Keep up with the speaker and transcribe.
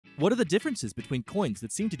What are the differences between coins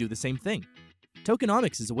that seem to do the same thing?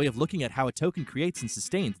 Tokenomics is a way of looking at how a token creates and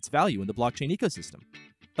sustains its value in the blockchain ecosystem.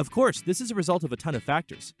 Of course, this is a result of a ton of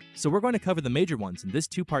factors, so we're going to cover the major ones in this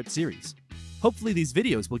two-part series. Hopefully these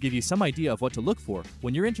videos will give you some idea of what to look for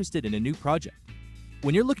when you're interested in a new project.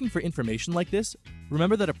 When you're looking for information like this,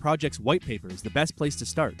 remember that a project's white paper is the best place to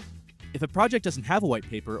start. If a project doesn't have a white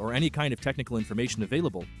paper or any kind of technical information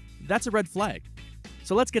available, that's a red flag.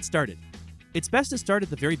 So let's get started. It's best to start at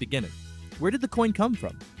the very beginning. Where did the coin come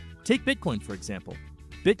from? Take Bitcoin, for example.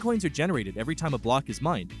 Bitcoins are generated every time a block is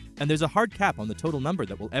mined, and there's a hard cap on the total number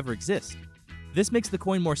that will ever exist. This makes the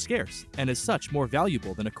coin more scarce, and as such more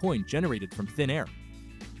valuable than a coin generated from thin air.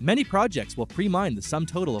 Many projects will pre-mine the sum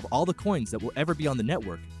total of all the coins that will ever be on the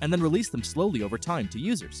network, and then release them slowly over time to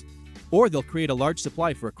users. Or they'll create a large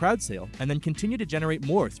supply for a crowd sale, and then continue to generate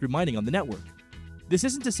more through mining on the network. This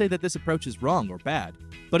isn't to say that this approach is wrong or bad,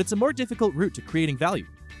 but it's a more difficult route to creating value.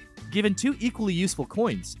 Given two equally useful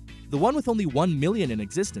coins, the one with only 1 million in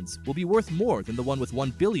existence will be worth more than the one with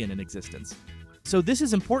 1 billion in existence. So this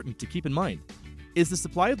is important to keep in mind. Is the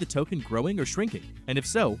supply of the token growing or shrinking? And if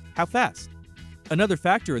so, how fast? Another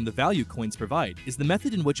factor in the value coins provide is the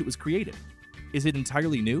method in which it was created. Is it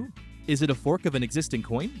entirely new? Is it a fork of an existing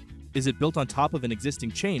coin? Is it built on top of an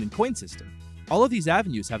existing chain and coin system? All of these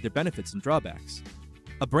avenues have their benefits and drawbacks.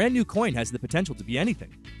 A brand new coin has the potential to be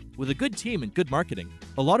anything. With a good team and good marketing,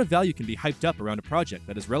 a lot of value can be hyped up around a project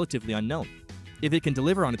that is relatively unknown. If it can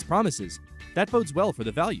deliver on its promises, that bodes well for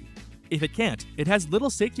the value. If it can't, it has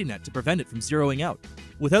little safety net to prevent it from zeroing out.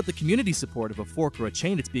 Without the community support of a fork or a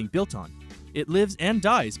chain it's being built on, it lives and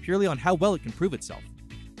dies purely on how well it can prove itself.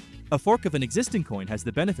 A fork of an existing coin has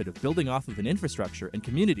the benefit of building off of an infrastructure and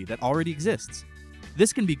community that already exists.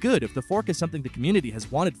 This can be good if the fork is something the community has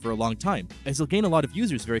wanted for a long time, as it'll gain a lot of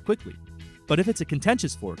users very quickly. But if it's a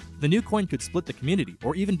contentious fork, the new coin could split the community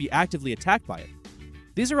or even be actively attacked by it.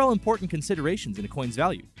 These are all important considerations in a coin's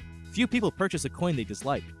value. Few people purchase a coin they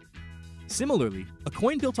dislike. Similarly, a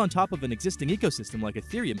coin built on top of an existing ecosystem like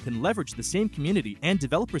Ethereum can leverage the same community and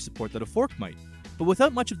developer support that a fork might, but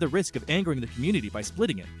without much of the risk of angering the community by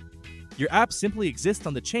splitting it. Your app simply exists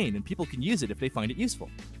on the chain and people can use it if they find it useful.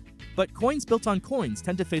 But coins built on coins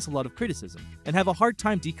tend to face a lot of criticism and have a hard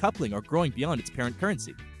time decoupling or growing beyond its parent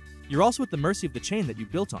currency. You're also at the mercy of the chain that you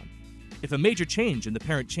built on. If a major change in the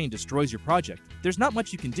parent chain destroys your project, there's not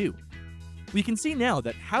much you can do. We can see now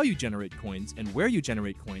that how you generate coins and where you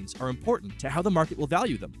generate coins are important to how the market will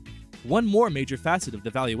value them. One more major facet of the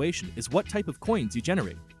valuation is what type of coins you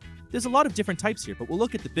generate. There's a lot of different types here, but we'll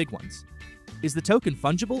look at the big ones. Is the token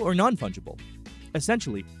fungible or non-fungible?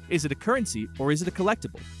 Essentially, is it a currency or is it a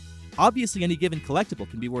collectible? Obviously, any given collectible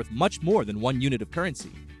can be worth much more than one unit of currency,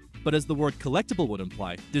 but as the word collectible would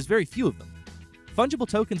imply, there's very few of them. Fungible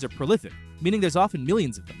tokens are prolific, meaning there's often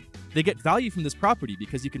millions of them. They get value from this property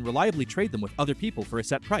because you can reliably trade them with other people for a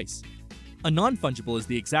set price. A non-fungible is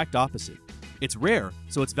the exact opposite. It's rare,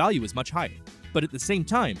 so its value is much higher, but at the same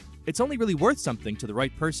time, it's only really worth something to the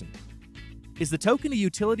right person. Is the token a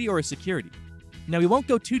utility or a security? Now, we won't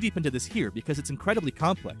go too deep into this here because it's incredibly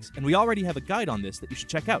complex, and we already have a guide on this that you should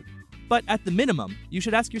check out. But at the minimum, you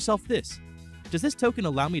should ask yourself this. Does this token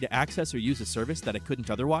allow me to access or use a service that I couldn't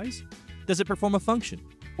otherwise? Does it perform a function?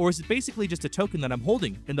 Or is it basically just a token that I'm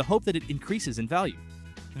holding in the hope that it increases in value?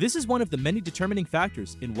 This is one of the many determining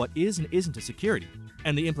factors in what is and isn't a security,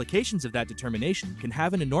 and the implications of that determination can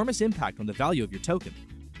have an enormous impact on the value of your token.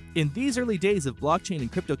 In these early days of blockchain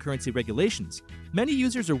and cryptocurrency regulations, many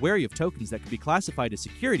users are wary of tokens that could be classified as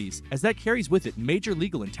securities, as that carries with it major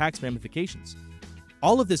legal and tax ramifications.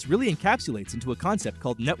 All of this really encapsulates into a concept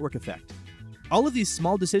called network effect. All of these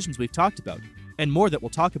small decisions we've talked about, and more that we'll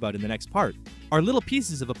talk about in the next part, are little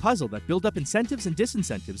pieces of a puzzle that build up incentives and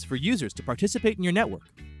disincentives for users to participate in your network.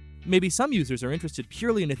 Maybe some users are interested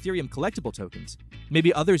purely in Ethereum collectible tokens,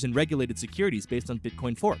 maybe others in regulated securities based on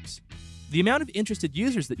Bitcoin forks. The amount of interested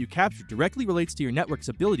users that you capture directly relates to your network's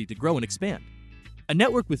ability to grow and expand. A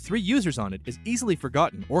network with 3 users on it is easily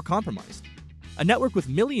forgotten or compromised. A network with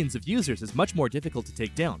millions of users is much more difficult to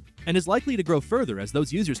take down, and is likely to grow further as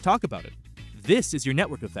those users talk about it. This is your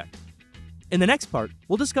network effect. In the next part,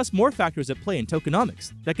 we'll discuss more factors at play in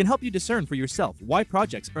tokenomics that can help you discern for yourself why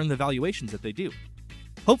projects earn the valuations that they do.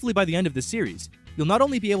 Hopefully by the end of this series, you'll not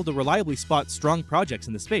only be able to reliably spot strong projects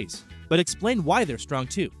in the space, but explain why they're strong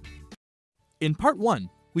too. In part 1,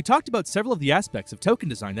 we talked about several of the aspects of token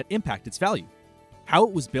design that impact its value. How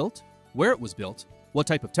it was built, where it was built, what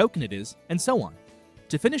type of token it is, and so on.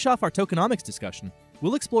 To finish off our tokenomics discussion,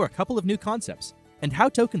 we'll explore a couple of new concepts and how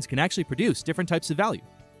tokens can actually produce different types of value.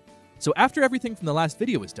 So after everything from the last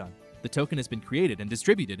video is done, the token has been created and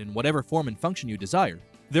distributed in whatever form and function you desire,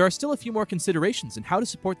 there are still a few more considerations in how to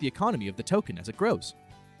support the economy of the token as it grows.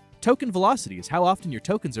 Token velocity is how often your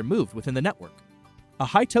tokens are moved within the network. A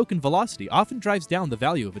high token velocity often drives down the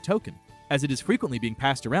value of a token, as it is frequently being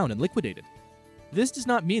passed around and liquidated. This does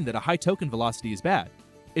not mean that a high token velocity is bad.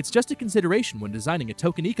 It's just a consideration when designing a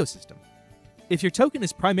token ecosystem. If your token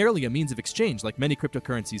is primarily a means of exchange like many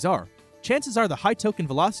cryptocurrencies are, chances are the high token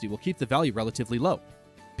velocity will keep the value relatively low.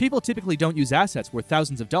 People typically don't use assets worth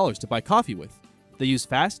thousands of dollars to buy coffee with. They use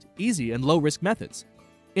fast, easy, and low-risk methods.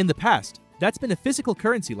 In the past, that's been a physical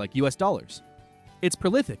currency like US dollars. It's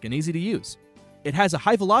prolific and easy to use. It has a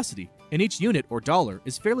high velocity, and each unit or dollar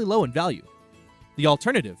is fairly low in value. The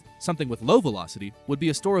alternative, something with low velocity, would be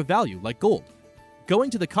a store of value like gold. Going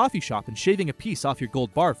to the coffee shop and shaving a piece off your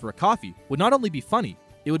gold bar for a coffee would not only be funny,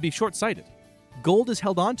 it would be short-sighted. Gold is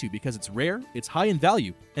held onto because it's rare, it's high in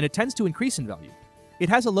value, and it tends to increase in value. It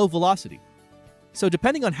has a low velocity. So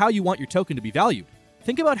depending on how you want your token to be valued,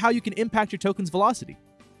 think about how you can impact your token's velocity.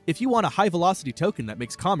 If you want a high-velocity token that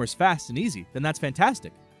makes commerce fast and easy, then that's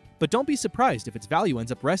fantastic. But don't be surprised if its value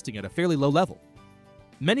ends up resting at a fairly low level.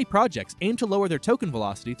 Many projects aim to lower their token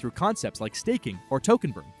velocity through concepts like staking or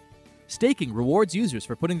token burn. Staking rewards users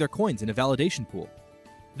for putting their coins in a validation pool.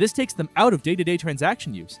 This takes them out of day-to-day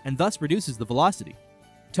transaction use and thus reduces the velocity.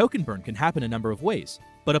 Token burn can happen a number of ways,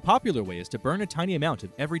 but a popular way is to burn a tiny amount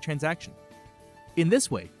of every transaction. In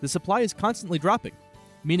this way, the supply is constantly dropping,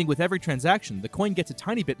 meaning with every transaction, the coin gets a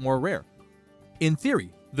tiny bit more rare. In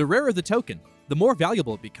theory, the rarer the token, the more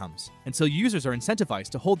valuable it becomes, and so users are incentivized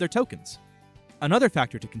to hold their tokens. Another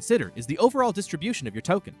factor to consider is the overall distribution of your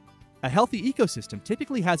token. A healthy ecosystem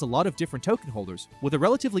typically has a lot of different token holders with a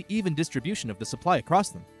relatively even distribution of the supply across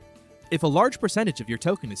them. If a large percentage of your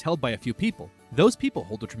token is held by a few people, those people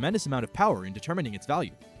hold a tremendous amount of power in determining its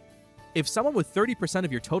value. If someone with 30%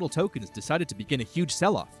 of your total tokens decided to begin a huge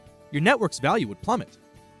sell-off, your network's value would plummet.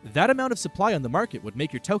 That amount of supply on the market would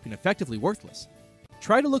make your token effectively worthless.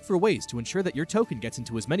 Try to look for ways to ensure that your token gets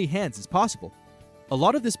into as many hands as possible. A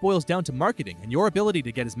lot of this boils down to marketing and your ability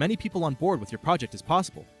to get as many people on board with your project as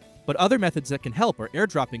possible. But other methods that can help are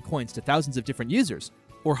airdropping coins to thousands of different users,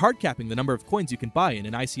 or hard capping the number of coins you can buy in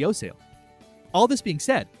an ICO sale. All this being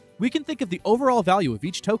said, we can think of the overall value of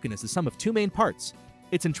each token as the sum of two main parts: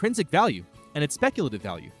 its intrinsic value and its speculative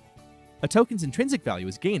value. A token's intrinsic value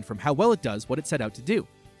is gained from how well it does what it set out to do.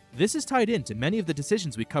 This is tied into many of the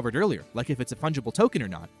decisions we covered earlier, like if it's a fungible token or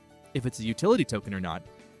not, if it's a utility token or not,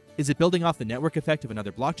 is it building off the network effect of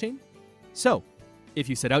another blockchain? So, if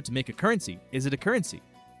you set out to make a currency, is it a currency?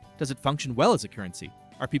 Does it function well as a currency?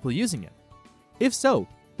 Are people using it? If so,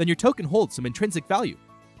 then your token holds some intrinsic value.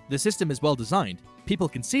 The system is well designed, people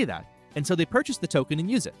can see that, and so they purchase the token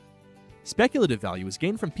and use it. Speculative value is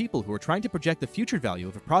gained from people who are trying to project the future value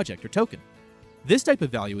of a project or token. This type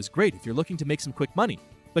of value is great if you're looking to make some quick money,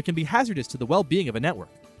 but can be hazardous to the well-being of a network.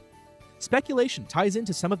 Speculation ties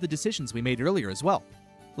into some of the decisions we made earlier as well.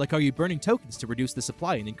 Like, are you burning tokens to reduce the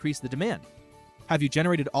supply and increase the demand? Have you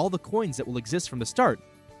generated all the coins that will exist from the start,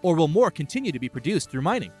 or will more continue to be produced through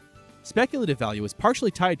mining? Speculative value is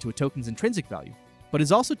partially tied to a token's intrinsic value, but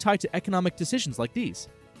is also tied to economic decisions like these.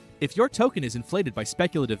 If your token is inflated by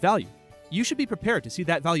speculative value, you should be prepared to see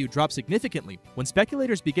that value drop significantly when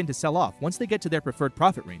speculators begin to sell off once they get to their preferred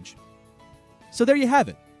profit range. So there you have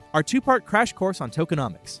it, our two-part crash course on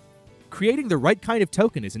tokenomics. Creating the right kind of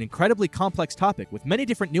token is an incredibly complex topic with many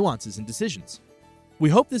different nuances and decisions. We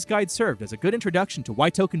hope this guide served as a good introduction to why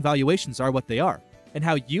token valuations are what they are, and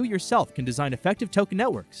how you yourself can design effective token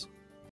networks.